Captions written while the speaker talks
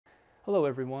Hello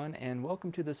everyone, and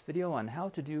welcome to this video on how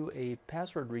to do a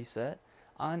password reset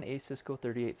on a Cisco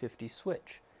 3850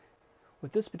 switch.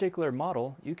 With this particular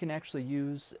model, you can actually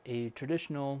use a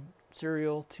traditional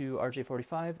serial to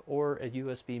RJ45 or a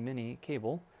USB mini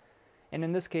cable. And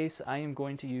in this case, I am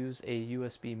going to use a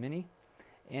USB mini.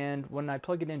 And when I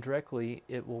plug it in directly,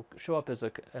 it will show up as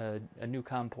a new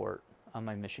COM port on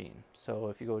my machine. So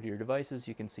if you go to your devices,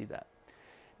 you can see that.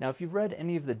 Now, if you've read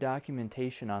any of the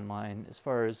documentation online as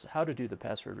far as how to do the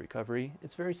password recovery,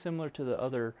 it's very similar to the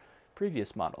other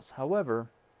previous models. However,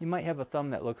 you might have a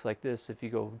thumb that looks like this if you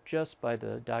go just by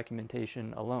the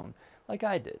documentation alone, like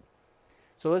I did.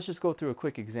 So let's just go through a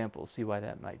quick example, see why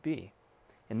that might be.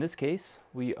 In this case,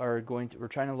 we're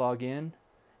trying to log in,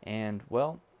 and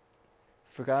well,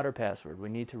 forgot our password. We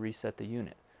need to reset the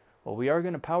unit. Well, we are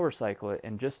going to power cycle it,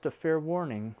 and just a fair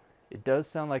warning, it does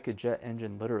sound like a jet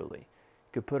engine, literally.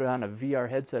 You could put it on a VR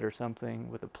headset or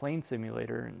something with a plane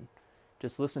simulator and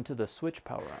just listen to the switch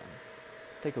power on.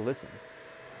 Let's take a listen.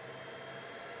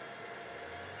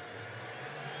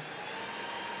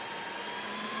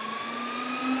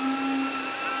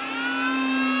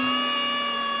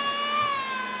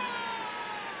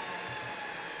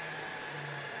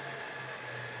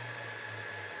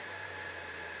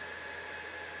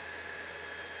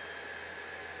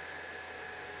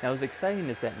 Now, as exciting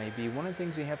as that may be, one of the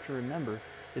things you have to remember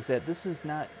is that this is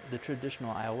not the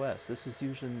traditional iOS. This is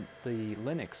using the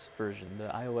Linux version, the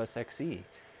iOS XE.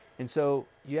 And so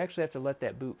you actually have to let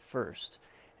that boot first.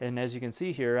 And as you can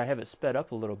see here, I have it sped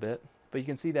up a little bit, but you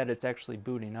can see that it's actually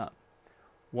booting up.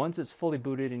 Once it's fully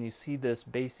booted and you see this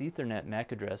base Ethernet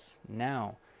MAC address,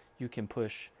 now you can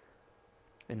push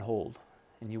and hold.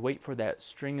 And you wait for that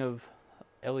string of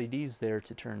LEDs there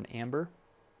to turn amber.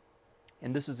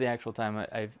 And this is the actual time.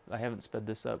 I haven't sped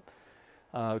this up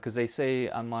because they say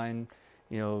online,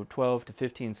 12 to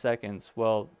 15 seconds.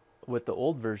 Well, with the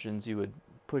old versions, you would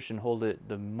push and hold it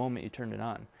the moment you turn it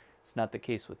on. It's not the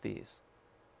case with these.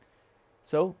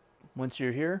 So once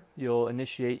you're here, you'll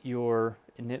initiate your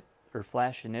init or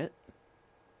flash init.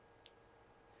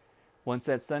 Once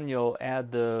that's done, you'll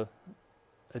add the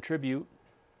attribute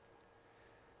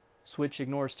switch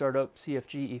ignore startup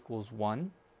CFG equals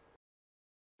 1.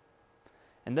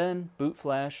 And then boot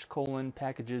flash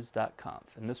 :packages.conf,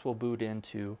 and this will boot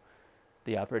into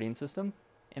the operating system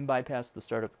and bypass the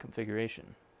startup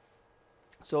configuration.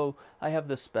 So I have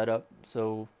this sped up,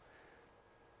 so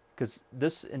because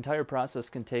this entire process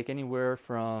can take anywhere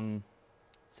from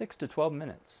 6 to 12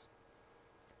 minutes,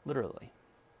 literally.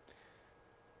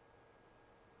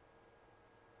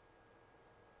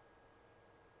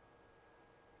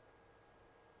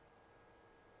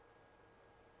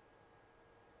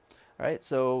 Alright,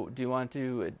 so do you want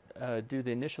to do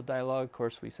the initial dialog? Of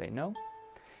course we say no.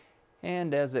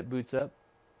 And as it boots up,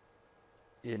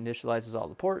 it initializes all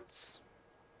the ports.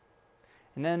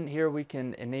 And then here we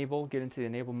can get into the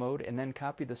enable mode, and then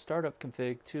copy the startup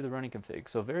config to the running config.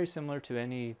 So very similar to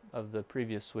any of the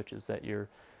previous switches that you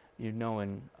know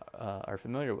and are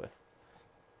familiar with.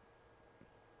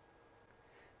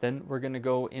 Then we're going to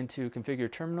go into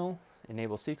configure terminal,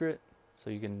 enable secret, so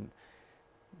you can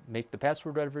make the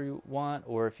password whatever you want,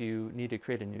 or if you need to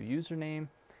create a new username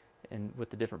and with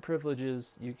the different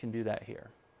privileges, you can do that here.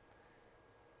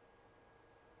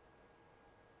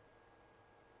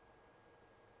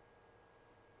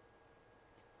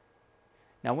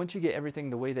 Now once you get everything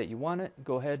the way that you want it,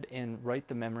 go ahead and write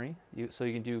the memory. So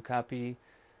you can do copy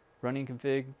running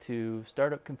config to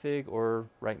startup config or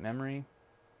write memory,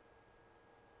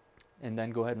 and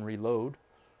then go ahead and reload.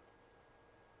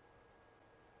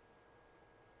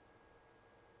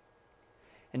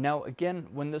 And now again,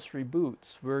 when this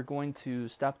reboots, we're going to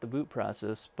stop the boot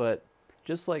process, but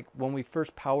just like when we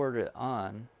first powered it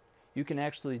on, you can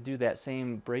actually do that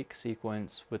same break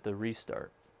sequence with the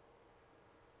restart.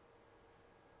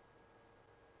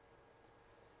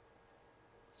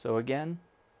 So again,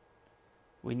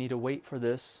 we need to wait for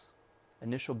this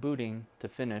initial booting to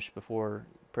finish before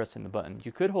pressing the button.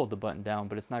 You could hold the button down,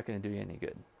 but it's not going to do you any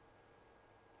good.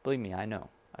 Believe me, I know.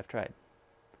 I've tried.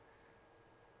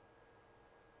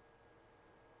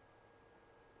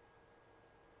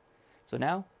 So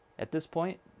now, at this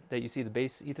point that you see the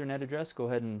base Ethernet address, go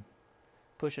ahead and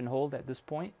push and hold at this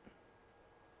point.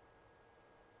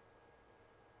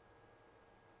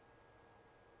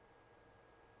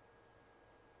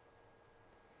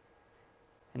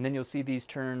 And then you'll see these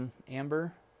turn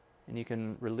amber, and you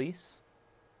can release.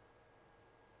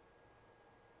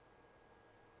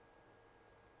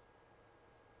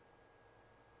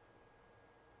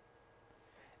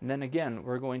 And then again,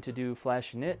 we're going to do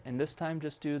flash init, and this time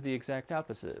just do the exact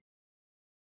opposite.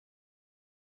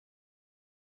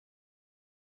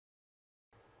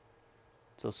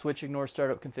 So switch ignore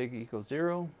startup config equals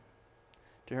 0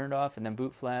 to turn it off, and then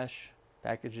boot flash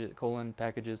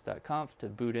packages.conf to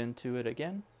boot into it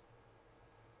again.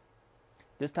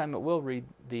 This time it will read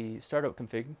the startup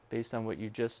config based on what you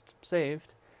just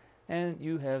saved, and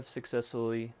you have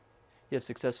successfully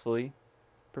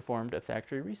performed a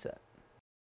factory reset.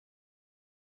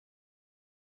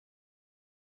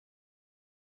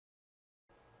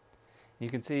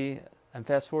 You can see I'm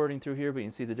fast forwarding through here, but you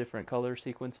can see the different color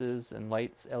sequences and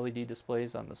lights, LED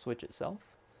displays on the switch itself.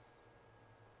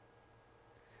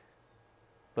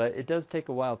 But it does take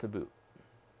a while to boot,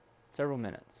 several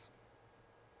minutes.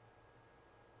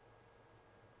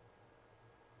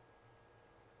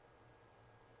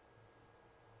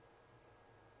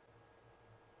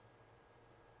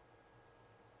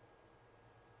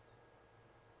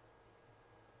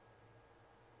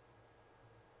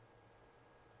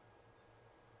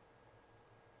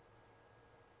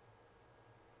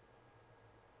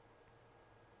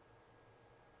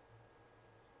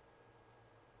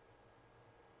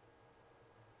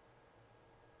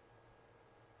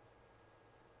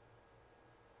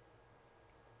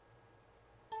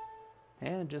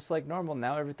 And just like normal,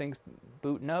 now everything's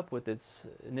booting up with its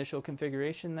initial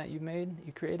configuration that you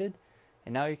created.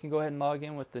 And now you can go ahead and log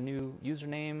in with the new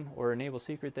username or enable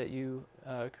secret that you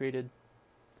created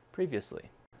previously.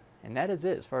 And that is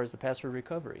it as far as the password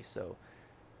recovery. So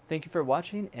thank you for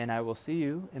watching, and I will see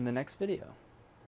you in the next video.